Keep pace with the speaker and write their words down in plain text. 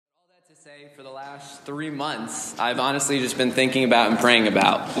say for the last 3 months, I've honestly just been thinking about and praying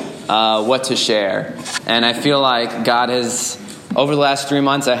about what to share. And I feel like God has, over the last 3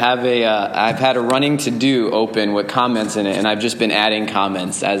 months, I've had a running to-do open with comments in it. And I've just been adding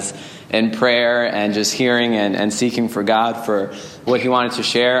comments as in prayer and just hearing and seeking for God for what he wanted to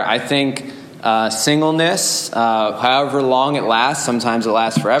share. I think singleness, however long it lasts, sometimes it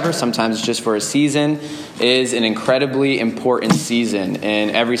lasts forever, sometimes it's just for a season, is an incredibly important season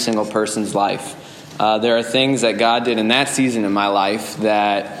in every single person's life. There are things that God did in that season in my life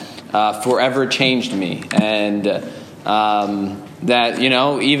that forever changed me. And that,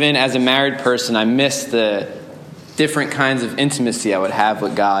 even as a married person, I miss the different kinds of intimacy I would have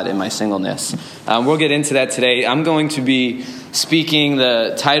with God in my singleness. We'll get into that today. I'm going to be speaking,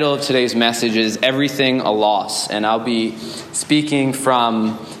 the title of today's message is Everything a Loss. And I'll be speaking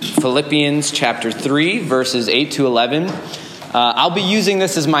from Philippians chapter 3, verses 8 to 11. I'll be using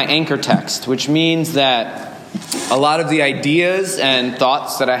this as my anchor text, which means that a lot of the ideas and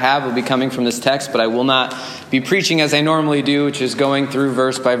thoughts that I have will be coming from this text, but I will not be preaching as I normally do, which is going through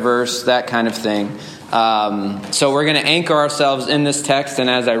verse by verse, that kind of thing. So we're going to anchor ourselves in this text, and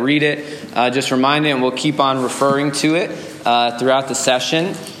as I read it, just remind it, and we'll keep on referring to it throughout the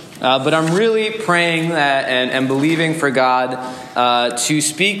session. But I'm really praying that and believing for God to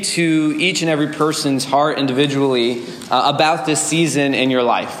speak to each and every person's heart individually about this season in your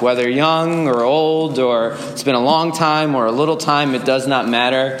life. Whether young or old, or it's been a long time or a little time, it does not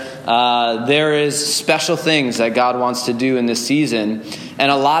matter. There is special things that God wants to do in this season.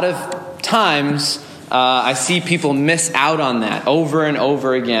 And a lot of times, I see people miss out on that over and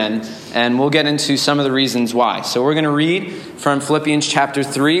over again, and we'll get into some of the reasons why. So we're going to read from Philippians chapter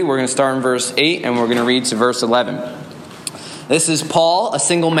 3. We're going to start in verse 8, and we're going to read to verse 11. This is Paul, a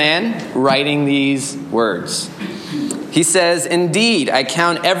single man, writing these words. He says, "Indeed, I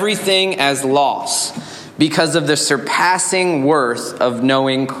count everything as loss because of the surpassing worth of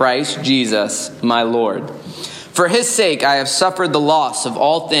knowing Christ Jesus, my Lord. For his sake, I have suffered the loss of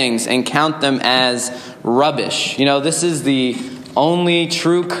all things and count them as rubbish." This is the only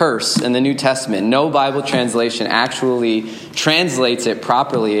true curse in the New Testament. No Bible translation actually translates it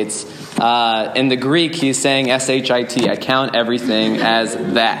properly. It's in the Greek, he's saying shit. I count everything as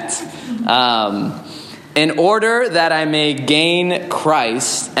that. In order that I may gain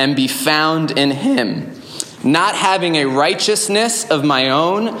Christ and be found in him, not having a righteousness of my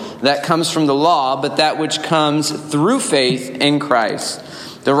own that comes from the law, but that which comes through faith in Christ,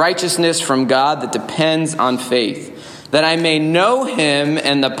 the righteousness from God that depends on faith, that I may know him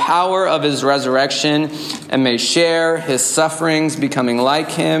and the power of his resurrection and may share his sufferings, becoming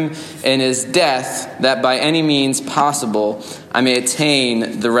like him in his death, that by any means possible I may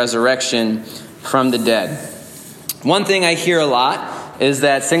attain the resurrection from the dead. One thing I hear a lot is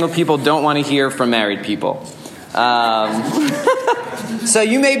that single people don't want to hear from married people. So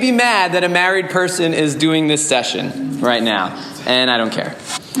you may be mad that a married person is doing this session right now, and I don't care.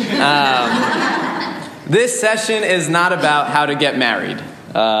 This session is not about how to get married.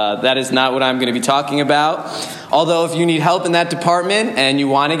 That is not what I'm going to be talking about. Although if you need help in that department and you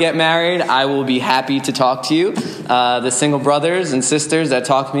want to get married, I will be happy to talk to you. The single brothers and sisters that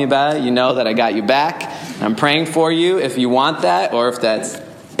talk to me about it, you know that I got you back. I'm praying for you if you want that, or if that's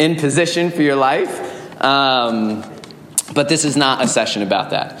in position for your life. But this is not a session about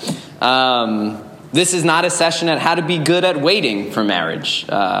that. This is not a session at how to be good at waiting for marriage,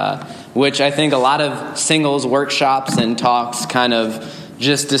 which I think a lot of singles workshops and talks kind of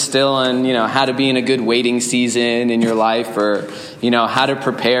just distill on, how to be in a good waiting season in your life, or, how to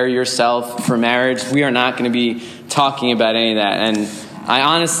prepare yourself for marriage. We are not going to be talking about any of that. And I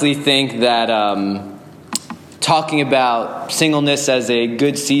honestly think that talking about singleness as a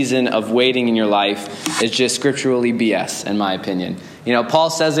good season of waiting in your life is just scripturally BS, in my opinion. Paul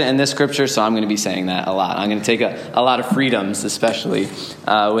says it in this scripture, so I'm going to be saying that a lot. I'm going to take a lot of freedoms, especially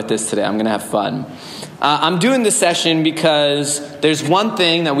with this today. I'm going to have fun. I'm doing this session because there's one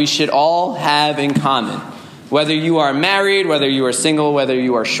thing that we should all have in common. Whether you are married, whether you are single, whether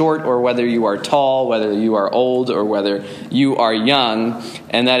you are short or whether you are tall, whether you are old or whether you are young,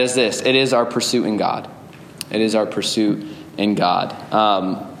 and that is this: it is our pursuit in God. It is our pursuit in God.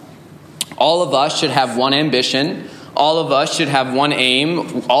 All of us should have one ambition. All of us should have one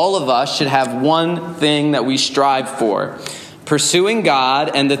aim. All of us should have one thing that we strive for: pursuing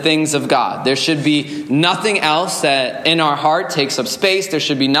God and the things of God. There should be nothing else that in our heart takes up space. There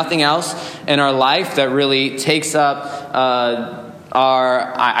should be nothing else in our life that really takes up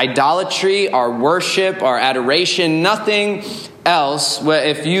our idolatry, our worship, our adoration. Nothing else,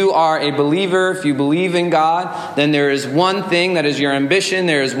 if you are a believer, if you believe in God, then there is one thing that is your ambition,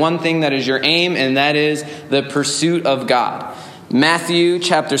 there is one thing that is your aim, and that is the pursuit of God. Matthew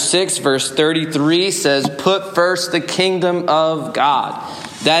chapter 6, verse 33 says, "Put first the kingdom of God."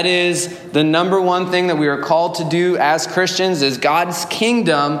 That is the number one thing that we are called to do as Christians, is God's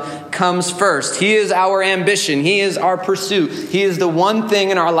kingdom comes first. He is our ambition. He is our pursuit. He is the one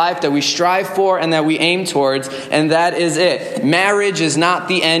thing in our life that we strive for and that we aim towards, and that is it. Marriage is not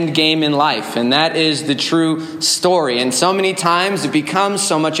the end game in life, and that is the true story. And so many times it becomes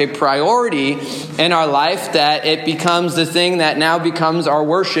so much a priority in our life that it becomes the thing that now becomes our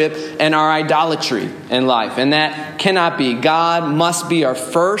worship and our idolatry in life. And that cannot be. God must be our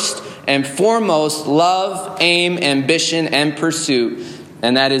first and foremost love, aim, ambition, and pursuit.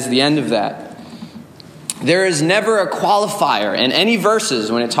 And that is the end of that. There is never a qualifier in any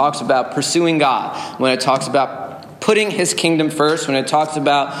verses when it talks about pursuing God, when it talks about putting his kingdom first, when it talks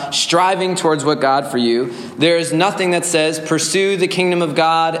about striving towards what God for you. There is nothing that says pursue the kingdom of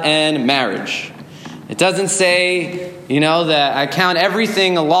God and marriage. It doesn't say, that I count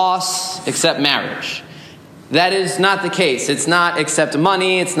everything a loss except marriage. That is not the case. It's not except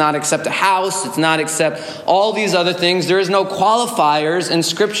money. It's not except a house. It's not except all these other things. There is no qualifiers in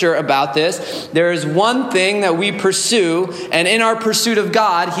Scripture about this. There is one thing that we pursue, and in our pursuit of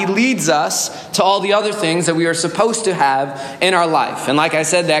God, he leads us to all the other things that we are supposed to have in our life. And like I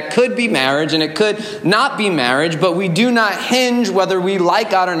said, that could be marriage, and it could not be marriage, but we do not hinge whether we like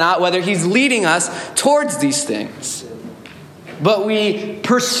God or not, whether he's leading us towards these things. But we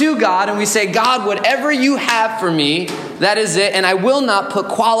pursue God and we say, God, whatever you have for me, that is it. And I will not put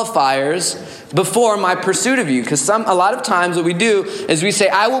qualifiers before my pursuit of you. Because a lot of times what we do is we say,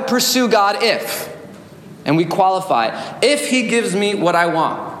 I will pursue God if. And we qualify. If he gives me what I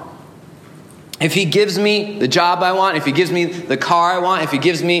want. If he gives me the job I want, if he gives me the car I want, if he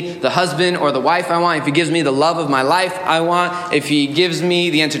gives me the husband or the wife I want, if he gives me the love of my life I want, if he gives me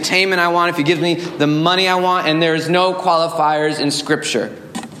the entertainment I want, if he gives me the money I want, and there's no qualifiers in Scripture.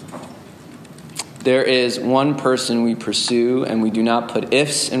 There is one person we pursue, and we do not put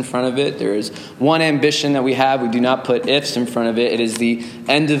ifs in front of it. There is one ambition that we have, we do not put ifs in front of it. It is the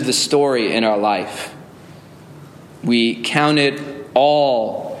end of the story in our life. We count it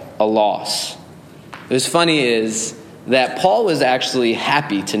all a loss. What's funny is that Paul was actually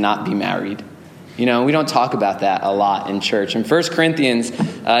happy to not be married. We don't talk about that a lot in church. In 1 Corinthians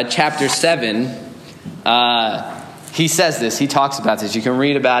chapter 7, he says this. He talks about this. You can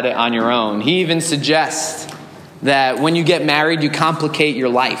read about it on your own. He even suggests that when you get married, you complicate your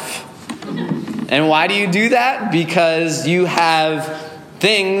life. And why do you do that? Because you have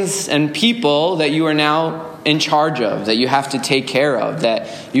things and people that you are now in charge of, that you have to take care of, that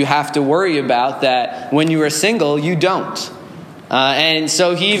you have to worry about, that when you are single, you don't. And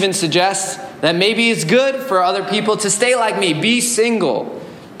so he even suggests that maybe it's good for other people to stay like me, be single,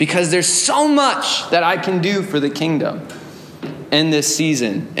 because there's so much that I can do for the kingdom in this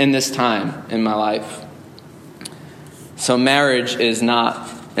season, in this time in my life. So marriage is not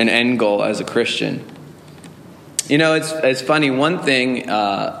an end goal as a Christian. It's funny, one thing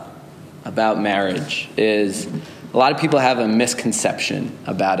about marriage is a lot of people have a misconception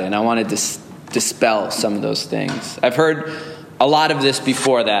about it, and I want to dispel some of those things. I've heard a lot of this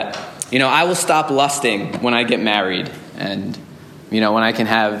before, that I will stop lusting when I get married, and when I can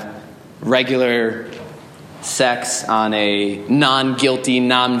have regular sex on a non-guilty,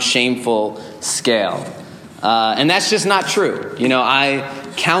 non-shameful scale. And that's just not true. I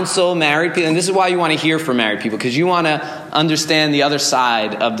counsel married people, and this is why you want to hear from married people, because you want to understand the other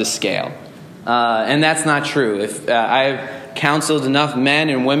side of the scale. And that's not true. If I've counseled enough men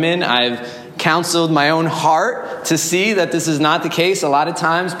and women, I've counseled my own heart to see that this is not the case. A lot of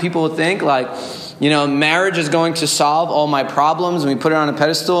times people will think marriage is going to solve all my problems, and we put it on a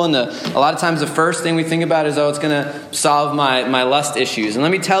pedestal, and a lot of times the first thing we think about is, it's going to solve my lust issues. And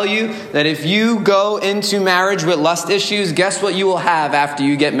let me tell you that if you go into marriage with lust issues, guess what you will have after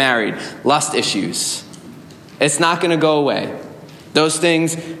you get married? Lust issues. It's not going to go away. Those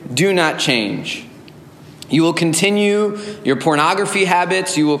things do not change. You will continue your pornography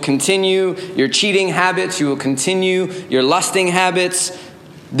habits. You will continue your cheating habits. You will continue your lusting habits.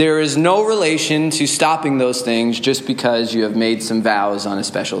 There is no relation to stopping those things just because you have made some vows on a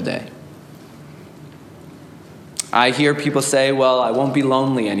special day. I hear people say, I won't be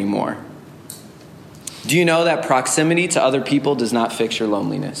lonely anymore. Do you know that proximity to other people does not fix your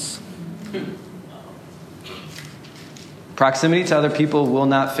loneliness? Proximity to other people will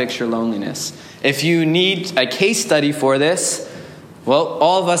not fix your loneliness. If you need a case study for this, Well,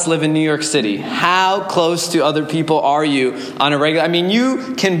 all of us live in New York City. How close to other people are you on a regular? I mean,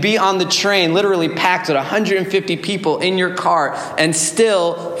 you can be on the train, literally packed with 150 people in your car and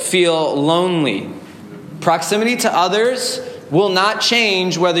still feel lonely. Proximity to others will not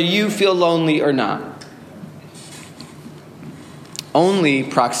change whether you feel lonely or not. Only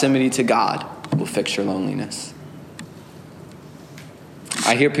proximity to God will fix your loneliness.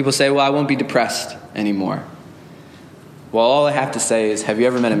 I hear people say, well, I won't be depressed anymore. Well, all I have to say is, have you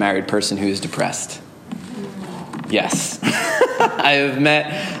ever met a married person who is depressed? Yes. I have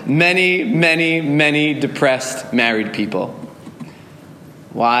met many, many, many depressed married people.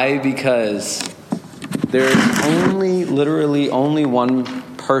 Why? Because there's literally only one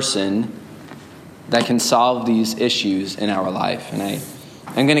person that can solve these issues in our life. And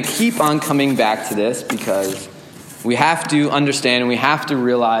I'm going to keep on coming back to this because we have to understand and we have to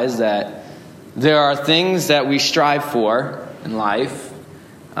realize that there are things that we strive for in life,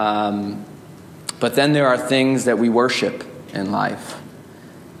 but then there are things that we worship in life.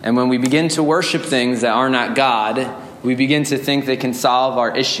 And when we begin to worship things that are not God, we begin to think they can solve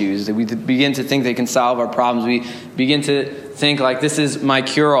our issues. We begin to think they can solve our problems. We begin to think like, this is my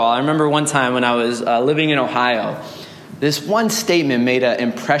cure-all. I remember one time when I was living in Ohio, this one statement made an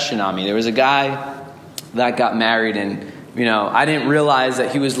impression on me. There was a guy that got married, and I didn't realize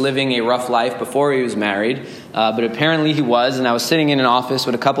that he was living a rough life before he was married, but apparently he was. And I was sitting in an office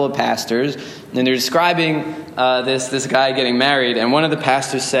with a couple of pastors, and they're describing this guy getting married. And one of the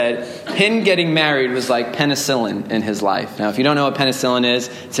pastors said him getting married was like penicillin in his life. Now, if you don't know what penicillin is,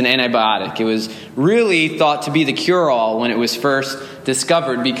 it's an antibiotic. It was really thought to be the cure-all when it was first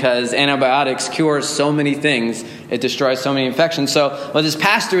discovered because antibiotics cure so many things. It destroys so many infections. So what this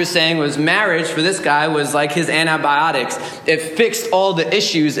pastor was saying was marriage for this guy was like his antibiotics. It fixed all the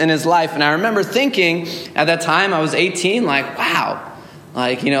issues in his life. And I remember thinking at that time, I was 18, like, wow.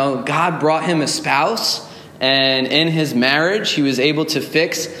 God brought him a spouse. And in his marriage, he was able to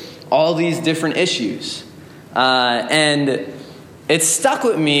fix all these different issues. And it stuck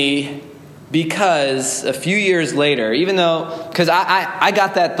with me because a few years later, because I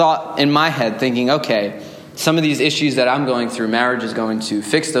got that thought in my head thinking, okay, some of these issues that I'm going through, marriage is going to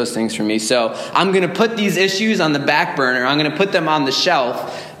fix those things for me. So I'm going to put these issues on the back burner. I'm going to put them on the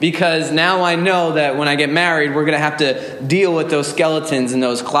shelf because now I know that when I get married, we're going to have to deal with those skeletons in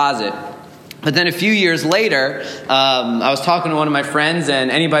those closets. But then a few years later, I was talking to one of my friends, and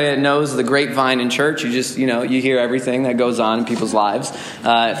anybody that knows the grapevine in church, you hear everything that goes on in people's lives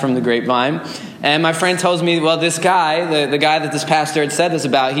from the grapevine. And my friend tells me, well, this guy, the guy that this pastor had said this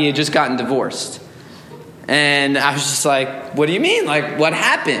about, he had just gotten divorced. And I was just like, what do you mean? Like, what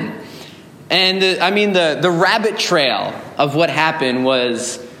happened? And the rabbit trail of what happened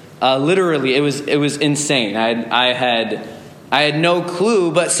was literally, it was insane. I had no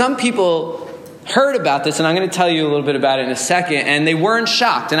clue, but some people heard about this, and I'm going to tell you a little bit about it in a second, and they weren't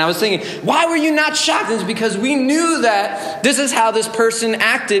shocked. And I was thinking, why were you not shocked? It's because we knew that this is how this person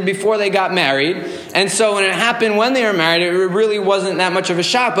acted before they got married. And so when it happened when they were married, it really wasn't that much of a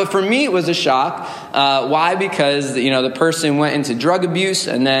shock. But for me, it was a shock. Why? Because, the person went into drug abuse,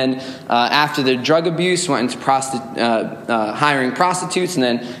 and then after the drug abuse, went into hiring prostitutes. And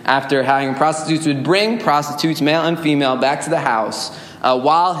then after hiring prostitutes, would bring prostitutes, male and female, back to the house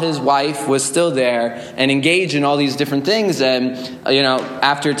while his wife was still there and engaged in all these different things. And,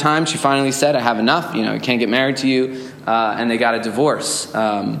 after a time, she finally said, I have enough. I can't get married to you. And they got a divorce.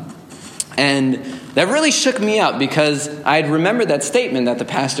 And that really shook me up because I'd remembered that statement that the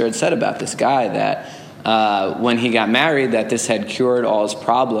pastor had said about this guy that when he got married, that this had cured all his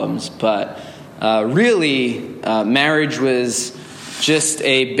problems. But really, marriage was just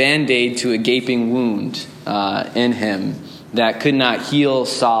a Band-Aid to a gaping wound in him that could not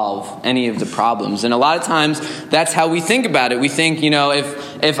solve any of the problems. And a lot of times, that's how we think about it. We think,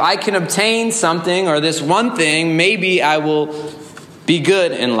 if I can obtain something or this one thing, maybe I will be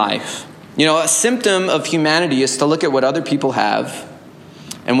good in life. A symptom of humanity is to look at what other people have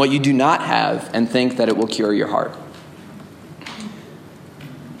and what you do not have and think that it will cure your heart.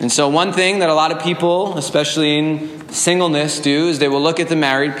 And so one thing that a lot of people, especially in singleness, do is they will look at the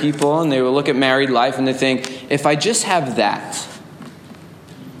married people and they will look at married life and they think, if I just have that,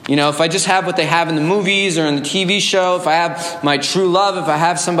 if I just have what they have in the movies or in the TV show, if I have my true love, if I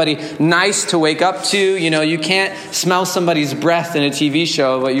have somebody nice to wake up to, you can't smell somebody's breath in a TV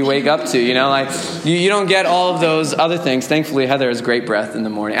show, what you wake up to, you don't get all of those other things. Thankfully, Heather has great breath in the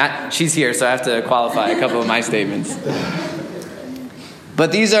morning. She's here, so I have to qualify a couple of my statements.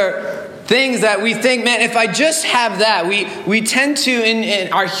 But these are things that we think, man, if I just have that, we tend to,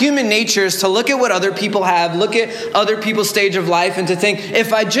 in our human natures, to look at what other people have, look at other people's stage of life, and to think,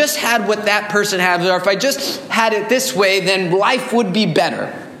 if I just had what that person has, or if I just had it this way, then life would be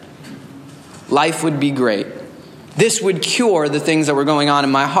better. Life would be great. This would cure the things that were going on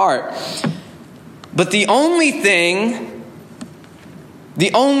in my heart. But the only thing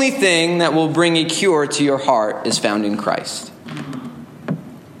that will bring a cure to your heart is found in Christ.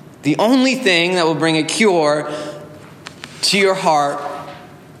 The only thing that will bring a cure to your heart,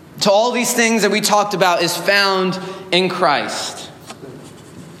 to all these things that we talked about, is found in Christ.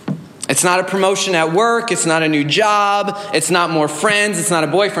 It's not a promotion at work. It's not a new job. It's not more friends. It's not a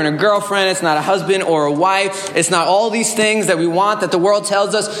boyfriend or girlfriend. It's not a husband or a wife. It's not all these things that we want, that the world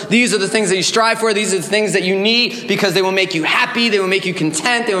tells us. These are the things that you strive for. These are the things that you need because they will make you happy. They will make you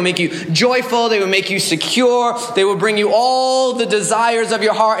content. They will make you joyful. They will make you secure. They will bring you all the desires of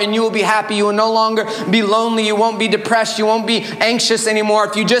your heart, and you will be happy. You will no longer be lonely. You won't be depressed. You won't be anxious anymore.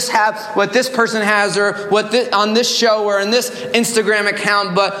 If you just have what this person has, or what on this show or in this Instagram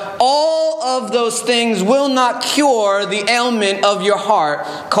account, but all of those things will not cure the ailment of your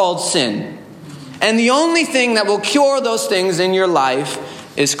heart called sin. And the only thing that will cure those things in your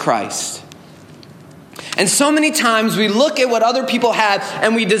life is Christ. And so many times we look at what other people have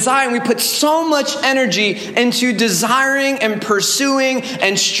and we desire, and we put so much energy into desiring and pursuing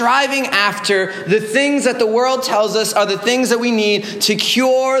and striving after the things that the world tells us are the things that we need to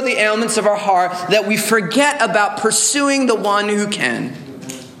cure the ailments of our heart, that we forget about pursuing the one who can.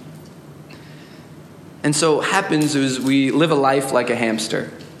 And so what happens is we live a life like a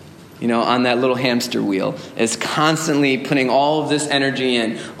hamster, on that little hamster wheel. It's constantly putting all of this energy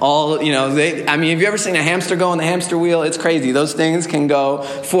in. Have you ever seen a hamster go on the hamster wheel? It's crazy. Those things can go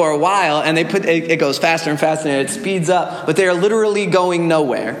for a while, and it goes faster and faster, and it speeds up, but they are literally going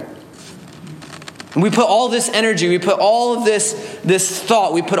nowhere. And we put all this energy, we put all of this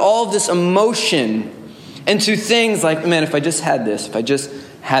thought, we put all of this emotion into things like, man, if I just had this, if I just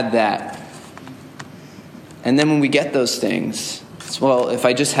had that. And then when we get those things, it's, well, if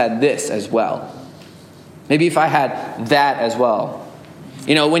I just had this as well. Maybe if I had that as well.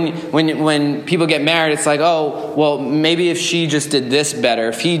 When people get married, it's like, oh, well, maybe if she just did this better,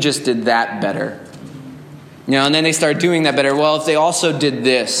 if he just did that better. And then they start doing that better. Well, if they also did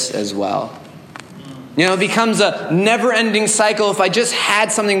this as well. It becomes a never-ending cycle. If I just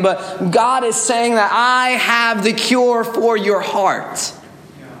had something, but God is saying that I have the cure for your heart.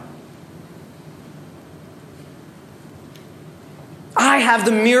 I have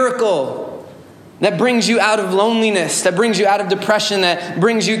the miracle that brings you out of loneliness, that brings you out of depression, that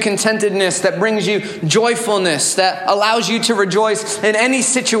brings you contentedness, that brings you joyfulness, that allows you to rejoice in any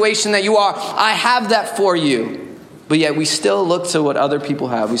situation that you are. I have that for you. But yet we still look to what other people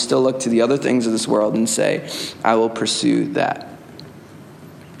have. We still look to the other things of this world and say, I will pursue that.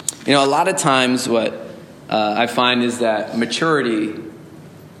 A lot of times what I find is that maturity,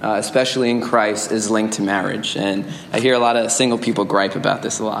 especially in Christ, is linked to marriage. And I hear a lot of single people gripe about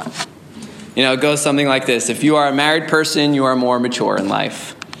this a lot. It goes something like this. If you are a married person, you are more mature in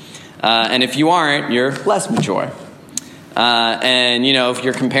life. And if you aren't, you're less mature. If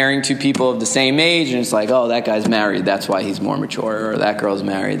you're comparing two people of the same age, and it's like, oh, that guy's married, that's why he's more mature. Or that girl's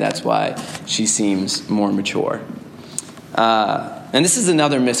married, that's why she seems more mature. And this is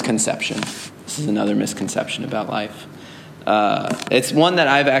another misconception. This is another misconception about life. It's one that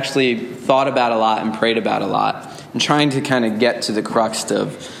I've actually thought about a lot and prayed about a lot, and trying to kind of get to the crux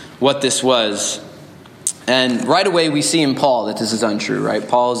of what this was. And right away we see in Paul that this is untrue, right?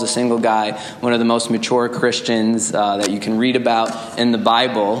 Paul is a single guy, one of the most mature Christians that you can read about in the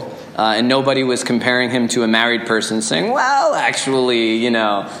Bible. And nobody was comparing him to a married person saying, well, actually,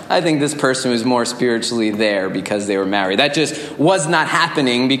 I think this person was more spiritually there because they were married. That just was not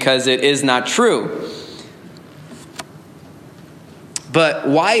happening because it is not true. But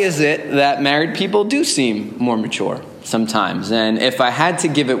why is it that married people do seem more mature sometimes? And if I had to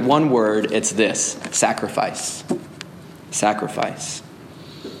give it one word, it's this: sacrifice. Sacrifice.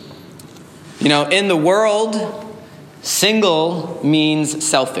 In the world, single means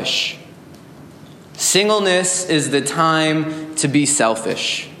selfish. Singleness is the time to be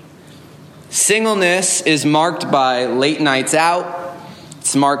selfish. Singleness is marked by late nights out.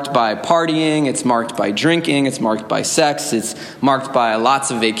 It's marked by partying, it's marked by drinking, it's marked by sex, it's marked by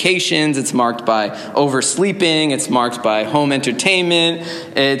lots of vacations, it's marked by oversleeping, it's marked by home entertainment,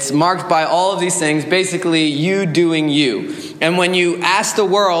 it's marked by all of these things, basically you doing you. And when you ask the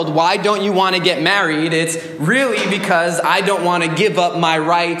world, why don't you want to get married? It's really because I don't want to give up my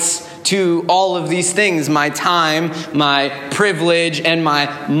rights to all of these things, my time, my privilege, and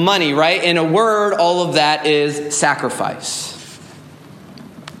my money, right? In a word, all of that is sacrifice.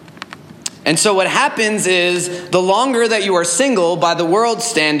 And so what happens is the longer that you are single by the world's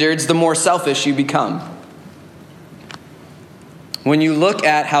standards, the more selfish you become. When you look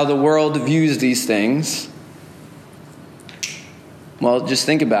at how the world views these things, well, just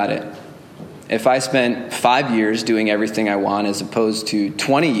think about it. If I spent 5 years doing everything I want as opposed to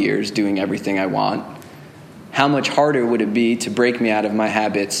 20 years doing everything I want, how much harder would it be to break me out of my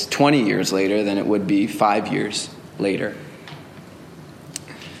habits 20 years later than it would be 5 years later?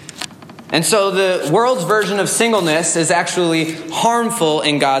 And so the world's version of singleness is actually harmful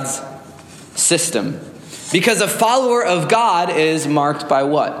in God's system. Because a follower of God is marked by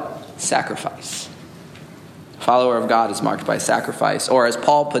what? Sacrifice. A follower of God is marked by sacrifice. Or as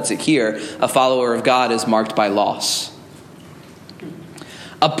Paul puts it here, a follower of God is marked by loss.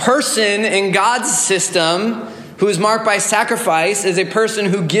 A person in God's system who is marked by sacrifice is a person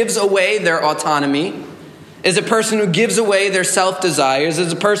who gives away their autonomy, is a person who gives away their self-desires,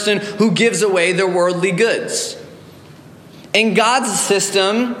 is a person who gives away their worldly goods. In God's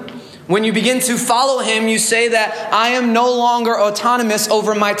system, when you begin to follow him, you say that I am no longer autonomous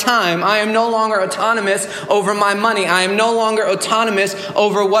over my time. I am no longer autonomous over my money. I am no longer autonomous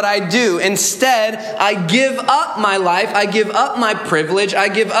over what I do. Instead, I give up my life. I give up my privilege. I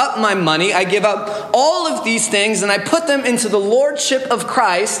give up my money. I give up all of these things and I put them into the lordship of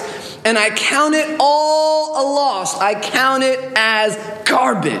Christ, and I count it all a loss. I count it as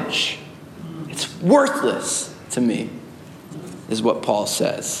garbage. It's worthless to me, is what Paul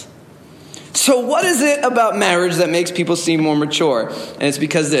says. So what is it about marriage that makes people seem more mature? And it's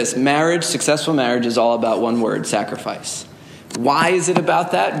because successful marriage is all about one word, sacrifice. Why is it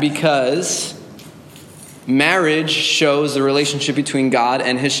about that? Because marriage shows the relationship between God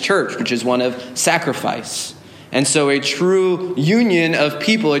and his church, which is one of sacrifice. And so a true union of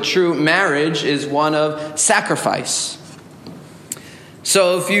people, a true marriage, is one of sacrifice.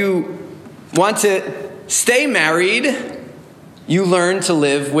 So if you want to stay married, you learn to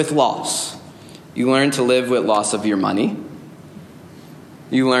live with loss. You learn to live with loss of your money.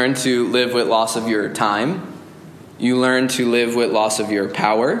 You learn to live with loss of your time. You learn to live with loss of your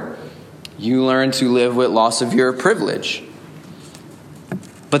power. You learn to live with loss of your privilege.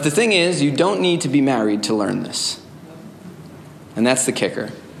 But the thing is, you don't need to be married to learn this. And that's the kicker.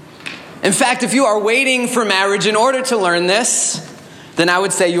 In fact, if you are waiting for marriage in order to learn this, then I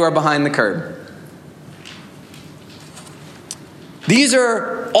would say you are behind the curve. These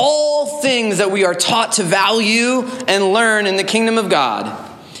are all things that we are taught to value and learn in the kingdom of God.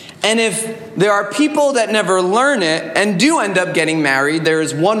 And if there are people that never learn it and do end up getting married, there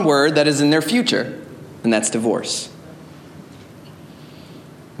is one word that is in their future, and that's divorce.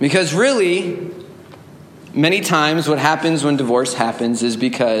 Because really, many times what happens when divorce happens is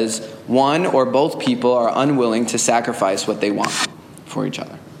because one or both people are unwilling to sacrifice what they want for each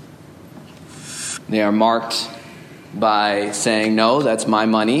other. They are marked by saying, no, that's my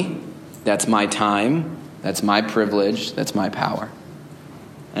money, that's my time, that's my privilege, that's my power.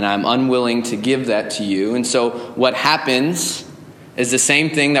 And I'm unwilling to give that to you. And so what happens is the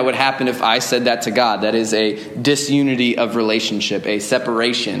same thing that would happen if I said that to God. That is a disunity of relationship, a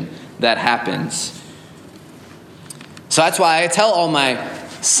separation that happens. So that's why I tell all my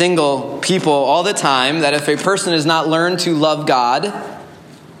single people all the time that if a person has not learned to love God,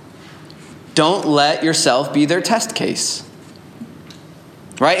 don't let yourself be their test case.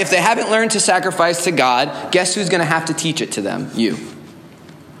 Right? If they haven't learned to sacrifice to God, guess who's going to have to teach it to them? You.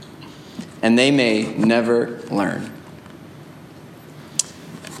 And they may never learn.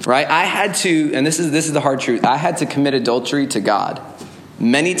 Right? I had to, and this is the hard truth, I had to commit adultery to God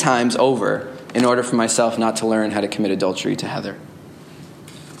many times over in order for myself not to learn how to commit adultery to Heather.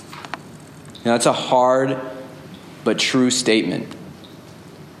 That's a hard but true statement.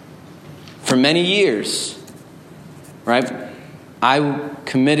 For many years, right, I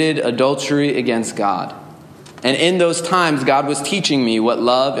committed adultery against God. And in those times, God was teaching me what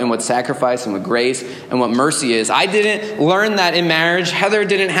love and what sacrifice and what grace and what mercy is. I didn't learn that in marriage. Heather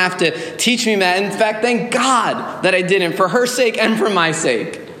didn't have to teach me that. In fact, thank God that I didn't, for her sake and for my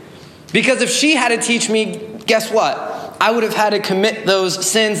sake. Because if she had to teach me, guess what? I would have had to commit those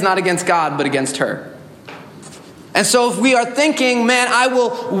sins not against God, but against her. And so if we are thinking, man, I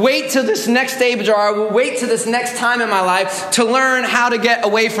will wait till this next stage, or I will wait till this next time in my life to learn how to get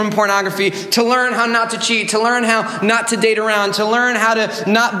away from pornography, to learn how not to cheat, to learn how not to date around, to learn how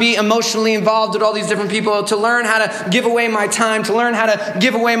to not be emotionally involved with all these different people, to learn how to give away my time, to learn how to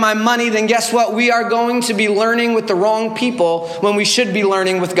give away my money, then guess what? We are going to be learning with the wrong people when we should be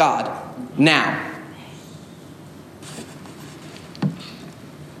learning with God now.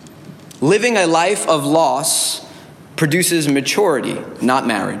 Living a life of loss produces maturity, not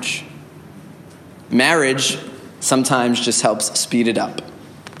marriage. Marriage sometimes just helps speed it up.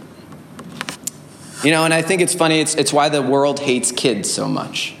 And I think it's funny, it's why the world hates kids so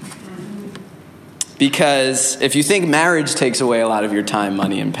much. Because if you think marriage takes away a lot of your time,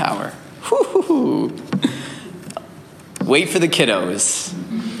 money, and power, wait for the kiddos.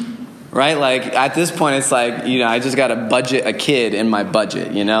 Right? Like, at this point, it's like, I just got to budget a kid in my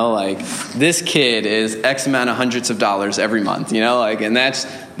budget, Like, this kid is X amount of hundreds of dollars every month, and that's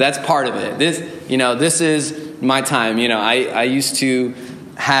part of it. This is my time. I used to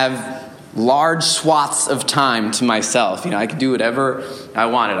have large swaths of time to myself. I could do whatever I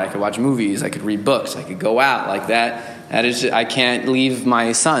wanted. I could watch movies. I could read books. I could go out like that. That is, I can't leave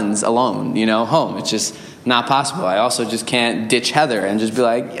my sons alone, home. It's just not possible. I also just can't ditch Heather and just be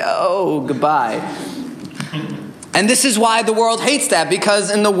like, yo, goodbye. And this is why the world hates that, because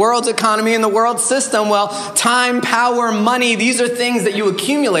in the world's economy, in the world system, time, power, money, these are things that you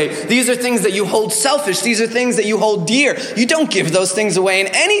accumulate. These are things that you hold selfish. These are things that you hold dear. You don't give those things away. And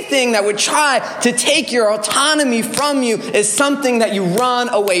anything that would try to take your autonomy from you is something that you run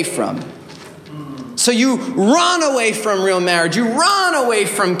away from. So you run away from real marriage. You run away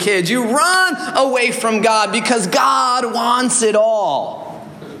from kids. You run away from God because God wants it all.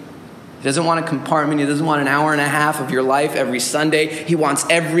 He doesn't want a compartment. He doesn't want an hour and a half of your life every Sunday. He wants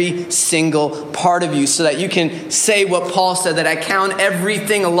every single part of you so that you can say what Paul said, that I count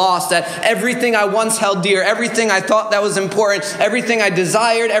everything a loss, that everything I once held dear, everything I thought that was important, everything I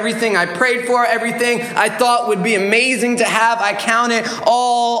desired, everything I prayed for, everything I thought would be amazing to have, I count it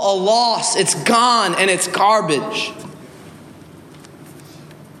all a loss. It's gone and it's garbage.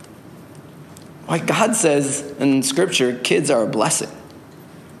 Like God says in Scripture, kids are a blessing.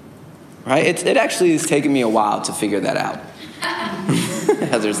 Right? It actually has taken me a while to figure that out.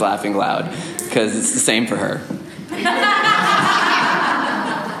 Heather's laughing loud because it's the same for her.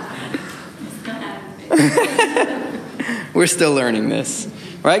 We're still learning this,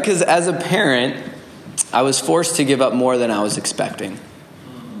 right? Because as a parent, I was forced to give up more than I was expecting.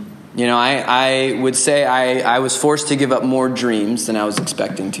 I would say I was forced to give up more dreams than I was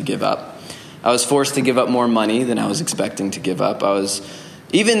expecting to give up. I was forced to give up more money than I was expecting to give up.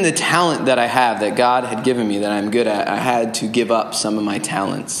 Even the talent that I have, that God had given me, that I'm good at, I had to give up some of my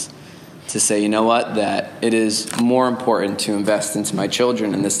talents to say, you know what, that it is more important to invest into my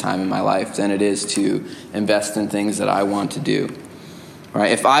children in this time in my life than it is to invest in things that I want to do.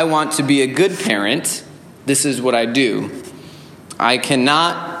 Right? If I want to be a good parent, this is what I do. I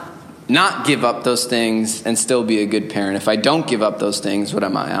cannot not give up those things and still be a good parent. If I don't give up those things, what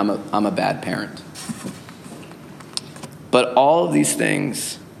am I? I'm a bad parent. But all of these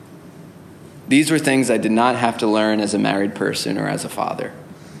things, these were things I did not have to learn as a married person or as a father.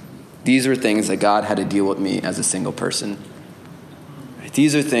 These were things that God had to deal with me as a single person.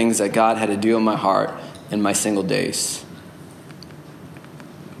 These are things that God had to deal in my heart in my single days.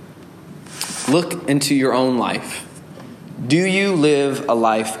 Look into your own life. Do you live a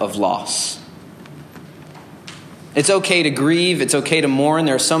life of loss? It's okay to grieve. It's okay to mourn.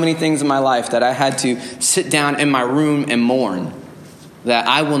 There are so many things in my life that I had to sit down in my room and mourn, that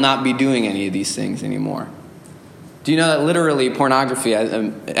I will not be doing any of these things anymore. Do you know that literally pornography,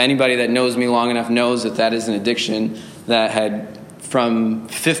 anybody that knows me long enough knows that is an addiction that had, from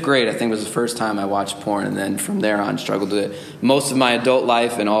 5th grade, I think was the first time I watched porn, and then from there on struggled with it most of my adult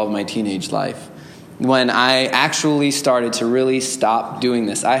life and all of my teenage life. When I actually started to really stop doing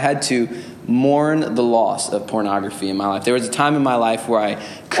this, I had to mourn the loss of pornography in my life. There was a time in my life where I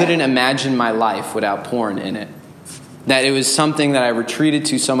couldn't imagine my life without porn in it. That it was something that I retreated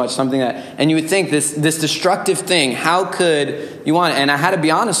to so much, something that, and you would think this destructive thing, how could you want it? And I had to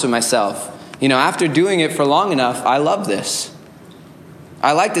be honest with myself. After doing it for long enough, I love this.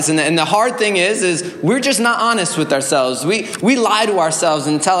 I like this. And the hard thing is we're just not honest with ourselves. We lie to ourselves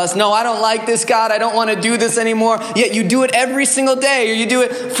and tell us, no, I don't like this, God. I don't want to do this anymore. Yet you do it every single day, or you do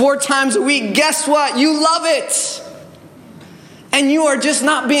it 4 times a week. Guess what? You love it. And you are just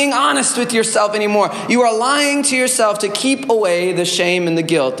not being honest with yourself anymore. You are lying to yourself to keep away the shame and the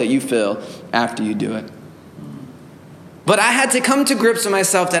guilt that you feel after you do it. But I had to come to grips with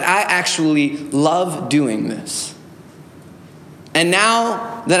myself that I actually love doing this. And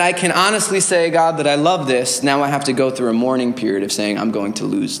now that I can honestly say, God, that I love this, now I have to go through a mourning period of saying, I'm going to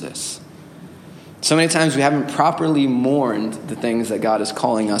lose this. So many times we haven't properly mourned the things that God is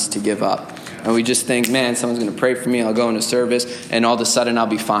calling us to give up. And we just think, man, someone's going to pray for me, I'll go into service, and all of a sudden I'll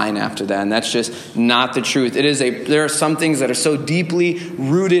be fine after that. And that's just not the truth. There are some things that are so deeply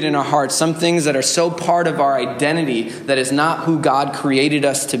rooted in our hearts, some things that are so part of our identity that is not who God created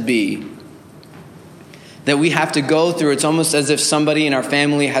us to be, that we have to go through. It's almost as if somebody in our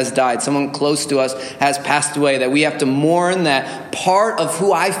family has died, someone close to us has passed away, that we have to mourn that part of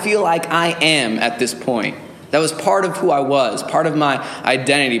who I feel like I am at this point. That was part of who I was, part of my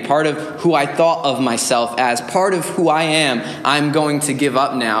identity, part of who I thought of myself as, part of who I am. I'm going to give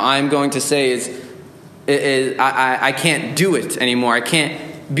up now. I'm going to say I can't do it anymore. I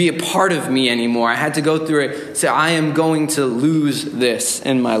can't be a part of me anymore. I had to go through it. Say, I am going to lose this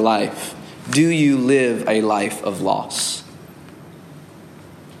in my life. Do you live a life of loss?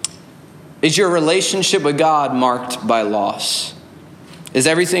 Is your relationship with God marked by loss? Is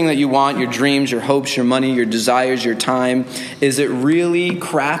everything that you want, your dreams, your hopes, your money, your desires, your time, is it really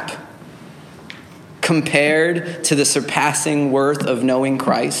crap compared to the surpassing worth of knowing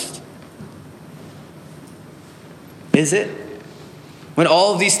Christ? Is it? When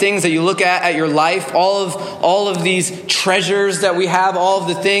all of these things that you look at your life, all of these treasures that we have, all of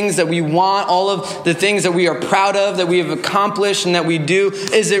the things that we want, all of the things that we are proud of, that we have accomplished and that we do,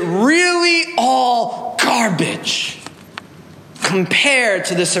 is it really all garbage compared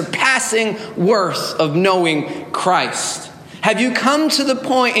to the surpassing worth of knowing Christ? Have you come to the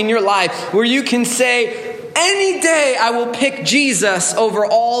point in your life where you can say, any day I will pick Jesus over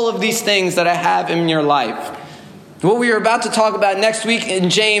all of these things that I have in your life? What we are about to talk about next week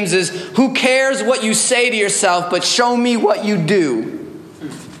in James is, who cares what you say to yourself, but show me what you do.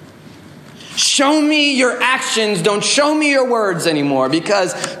 Show me your actions. Don't show me your words anymore.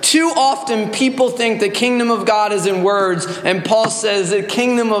 Because too often people think the kingdom of God is in words. And Paul says the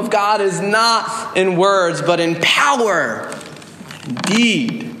kingdom of God is not in words, but in power,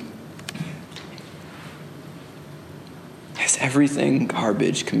 deed. Is everything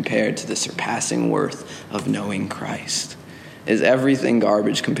garbage compared to the surpassing worth of knowing Christ? Is everything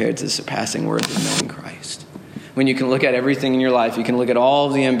garbage compared to the surpassing worth of knowing Christ? When you can look at everything in your life, you can look at all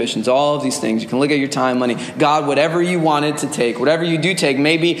of the ambitions, all of these things. You can look at your time, money. God, whatever you wanted to take, whatever you do take,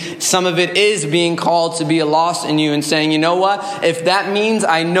 maybe some of it is being called to be a loss in you and saying, you know what? If that means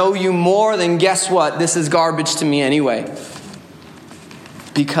I know you more, then guess what? This is garbage to me anyway.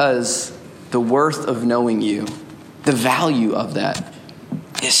 Because the worth of knowing you, the value of that,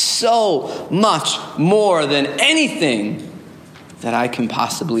 is so much more than anything that I can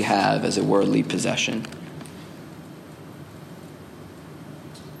possibly have as a worldly possession.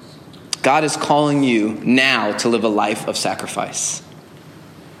 God is calling you now to live a life of sacrifice.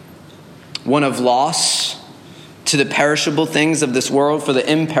 One of loss to the perishable things of this world for the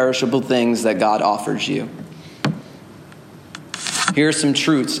imperishable things that God offers you. Here are some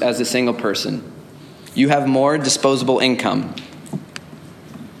truths as a single person. You have more disposable income.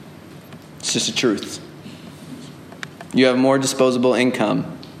 It's just a truth. You have more disposable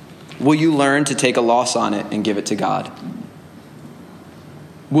income. Will you learn to take a loss on it and give it to God?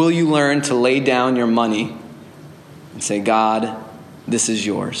 Will you learn to lay down your money and say, God, this is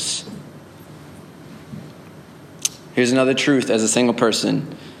yours? Here's another truth as a single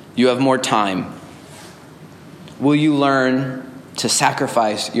person. You have more time. Will you learn to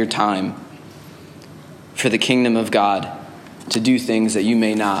sacrifice your time for the kingdom of God, to do things that you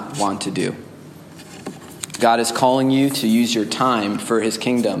may not want to do? God is calling you to use your time for his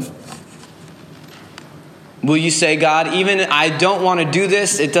kingdom. Will you say, God, even I don't want to do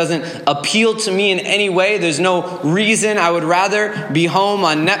this, it doesn't appeal to me in any way, there's no reason, I would rather be home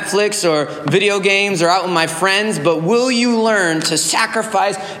on Netflix or video games or out with my friends, but will you learn to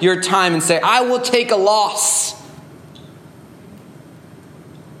sacrifice your time and say, I will take a loss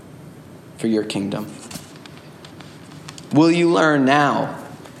for your kingdom? Will you learn now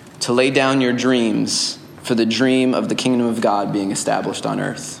to lay down your dreams for the dream of the kingdom of God being established on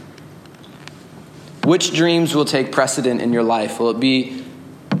earth? Which dreams will take precedent in your life? Will it be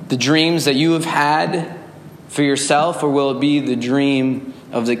the dreams that you have had for yourself, or will it be the dream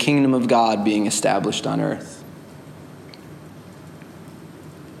of the kingdom of God being established on earth?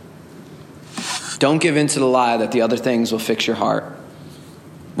 Don't give in to the lie that the other things will fix your heart,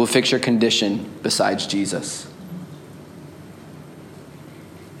 will fix your condition besides Jesus.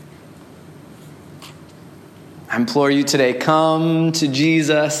 I implore you today, come to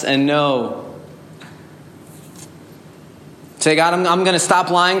Jesus and know Say, God, I'm going to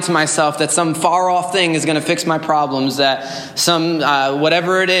stop lying to myself that some far-off thing is going to fix my problems, that some,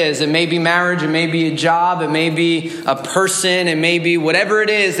 whatever it is, it may be marriage, it may be a job, it may be a person, it may be whatever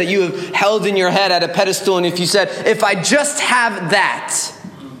it is that you have held in your head at a pedestal. And if you said, if I just have that.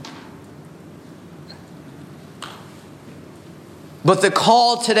 But the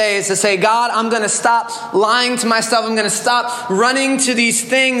call today is to say, God, I'm going to stop lying to myself. I'm going to stop running to these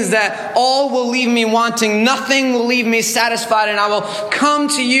things that all will leave me wanting. Nothing will leave me satisfied. And I will come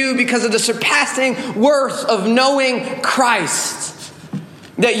to you because of the surpassing worth of knowing Christ.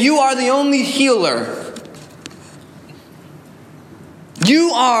 That you are the only healer.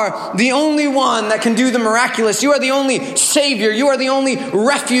 You are the only one that can do the miraculous. You are the only Savior. You are the only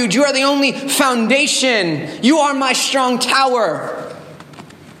refuge. You are the only foundation. You are my strong tower.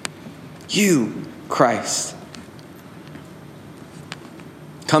 You, Christ.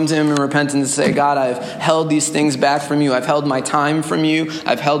 Come to Him in repentance and say, God, I've held these things back from you. I've held my time from you.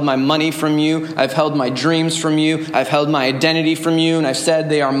 I've held my money from you. I've held my dreams from you. I've held my identity from you. And I've said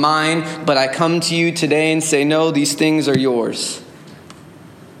they are mine. But I come to you today and say, no, these things are yours.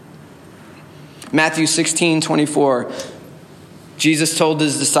 Matthew 16:24, Jesus told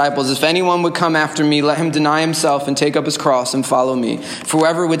his disciples, if anyone would come after me, let him deny himself and take up his cross and follow me. For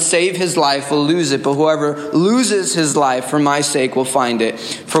whoever would save his life will lose it, but whoever loses his life for my sake will find it.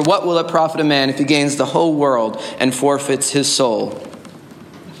 For what will it profit a man if he gains the whole world and forfeits his soul?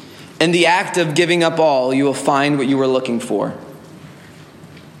 In the act of giving up all, you will find what you were looking for.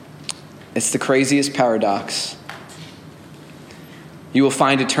 It's the craziest paradox. You will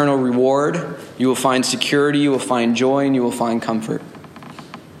find eternal reward, you will find security, you will find joy, and you will find comfort.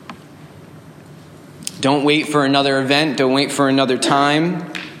 Don't wait for another event, don't wait for another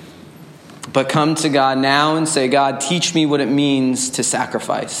time, but come to God now and say, God, teach me what it means to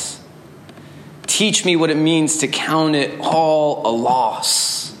sacrifice. Teach me what it means to count it all a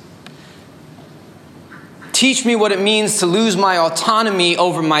loss. Teach me what it means to lose my autonomy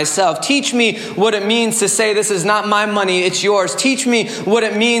over myself. Teach me what it means to say, this is not my money, it's yours. Teach me what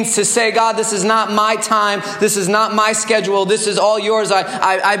it means to say, God, this is not my time. This is not my schedule. This is all yours.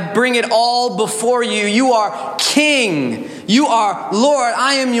 I bring it all before you. You are King. You are Lord.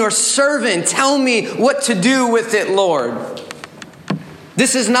 I am your servant. Tell me what to do with it, Lord.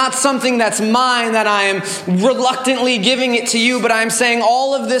 This is not something that's mine that I am reluctantly giving it to you, but I'm saying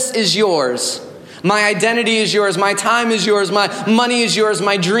all of this is yours. My identity is yours. My time is yours. My money is yours.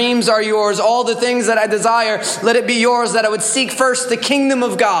 My dreams are yours. All the things that I desire, let it be yours, that I would seek first the kingdom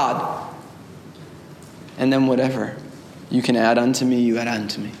of God. And then whatever you can add unto me, you add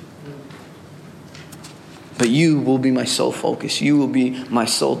unto me. But you will be my sole focus. You will be my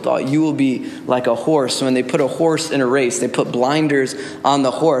sole thought. You will be like a horse. When they put a horse in a race, they put blinders on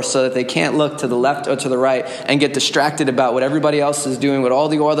the horse so that they can't look to the left or to the right and get distracted about what everybody else is doing, what all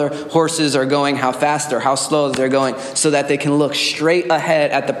the other horses are going, how fast or how slow they're going, so that they can look straight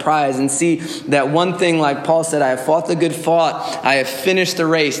ahead at the prize and see that one thing, like Paul said, I have fought the good fight. I have finished the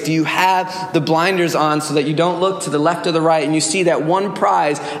race. Do you have the blinders on so that you don't look to the left or the right and you see that one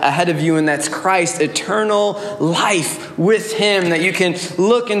prize ahead of you, and that's Christ, eternal life with Him, that you can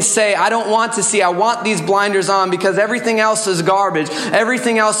look and say, I don't want to see, I want these blinders on because everything else is garbage.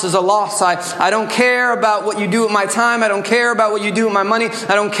 Everything else is a loss. I don't care about what you do with my time. I don't care about what you do with my money.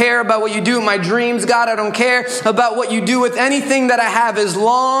 I don't care about what you do with my dreams, God. I don't care about what you do with anything that I have, as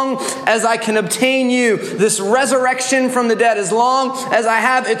long as I can obtain you, this resurrection from the dead, as long as I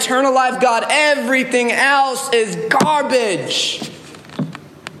have eternal life, God. Everything else is garbage.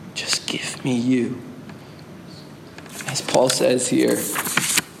 Just give me you. As Paul says here,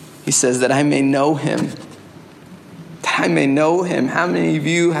 he says that I may know Him. That I may know Him. How many of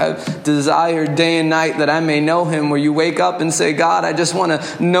you have desired day and night that I may know Him, where you wake up and say, God, I just want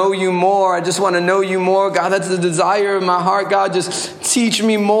to know you more. I just want to know you more. God, that's the desire of my heart. God, just teach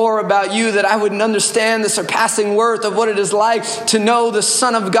me more about you, that I would understand the surpassing worth of what it is like to know the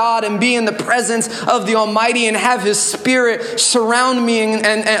Son of God and be in the presence of the Almighty and have His Spirit surround me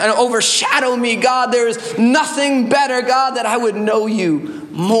and overshadow me. God, there is nothing better, God, that I would know you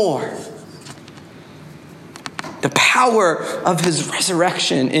more. The power of His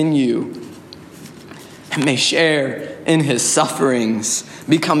resurrection in you, and may share in His sufferings,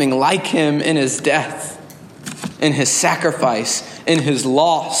 becoming like Him in His death, in His sacrifice, in His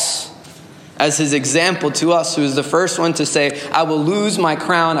loss, as His example to us, who is the first one to say, I will lose my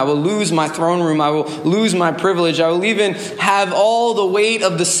crown, I will lose my throne room, I will lose my privilege, I will even have all the weight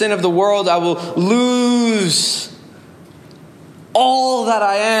of the sin of the world, I will lose all that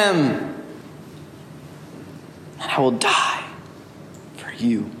I am. And I will die for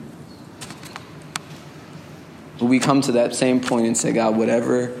you. Will we come to that same point and say, God,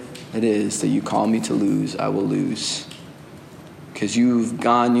 whatever it is that you call me to lose, I will lose. Because you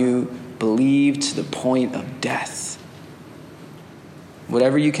believed to the point of death.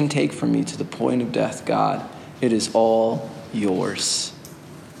 Whatever you can take from me to the point of death, God, it is all yours.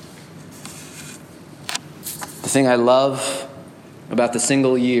 The thing I love about the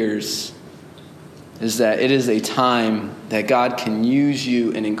single years is that it is a time that God can use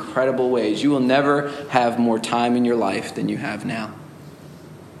you in incredible ways. You will never have more time in your life than you have now.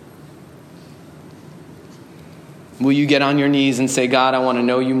 Will you get on your knees and say, God, I want to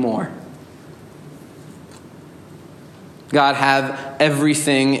know you more. God, have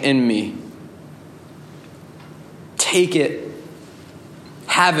everything in me. Take it.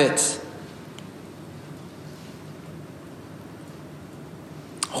 Have it.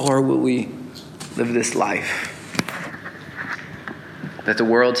 Or will we live this life that the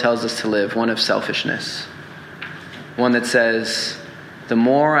world tells us to live, one of selfishness, one that says, the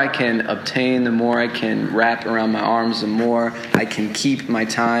more I can obtain, the more I can wrap around my arms, the more I can keep my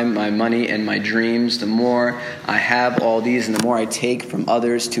time, my money, and my dreams, the more I have all these and the more I take from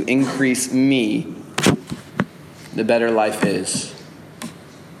others to increase me, the better life is.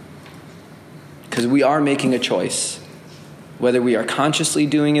 Because we are making a choice, whether we are consciously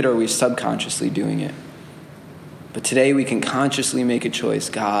doing it or we're subconsciously doing it. But today we can consciously make a choice.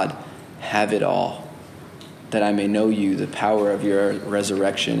 God, have it all, that I may know you, the power of your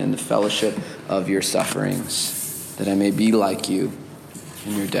resurrection and the fellowship of your sufferings, that I may be like you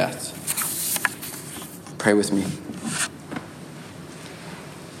in your death. Pray with me.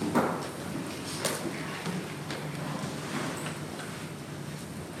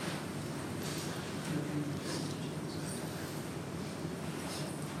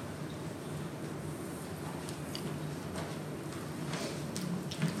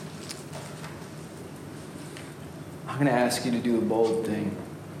 I'm going to ask you to do a bold thing.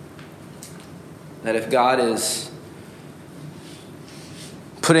 That if God is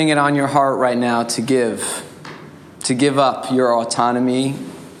putting it on your heart right now to give up your autonomy,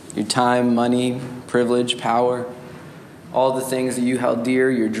 your time, money, privilege, power, all the things that you held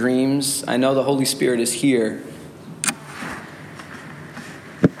dear, your dreams, I know the Holy Spirit is here.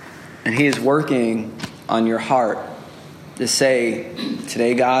 And He is working on your heart to say,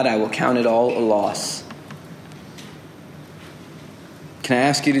 today, God, I will count it all a loss. Can I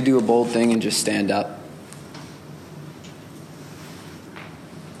ask you to do a bold thing and just stand up?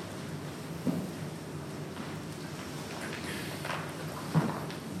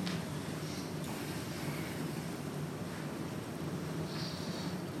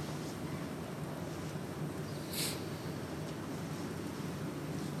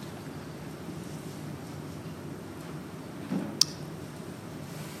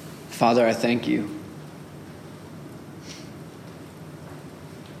 Father, I thank you.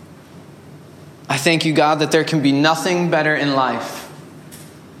 I thank you, God, that there can be nothing better in life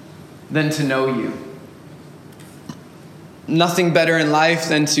than to know you. Nothing better in life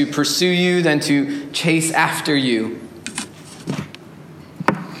than to pursue you, than to chase after you.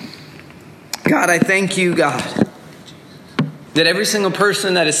 God, I thank you, God, that every single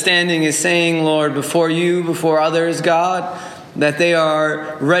person that is standing is saying, Lord, before you, before others, God, that they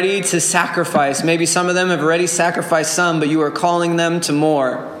are ready to sacrifice. Maybe some of them have already sacrificed some, but you are calling them to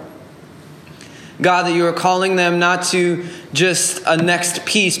more. God, that you are calling them not to just a next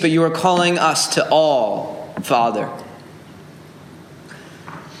piece, but you are calling us to all, Father.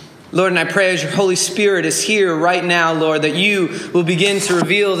 Lord, and I pray as your Holy Spirit is here right now, Lord, that you will begin to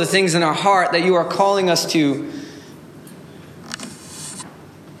reveal the things in our heart that you are calling us to.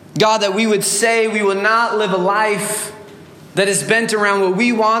 God, that we would say we will not live a life that is bent around what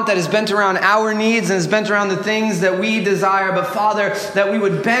we want, that is bent around our needs, and is bent around the things that we desire. But Father, that we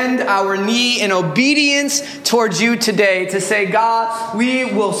would bend our knee in obedience towards you today to say, God, we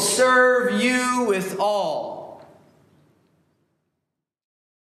will serve you with all.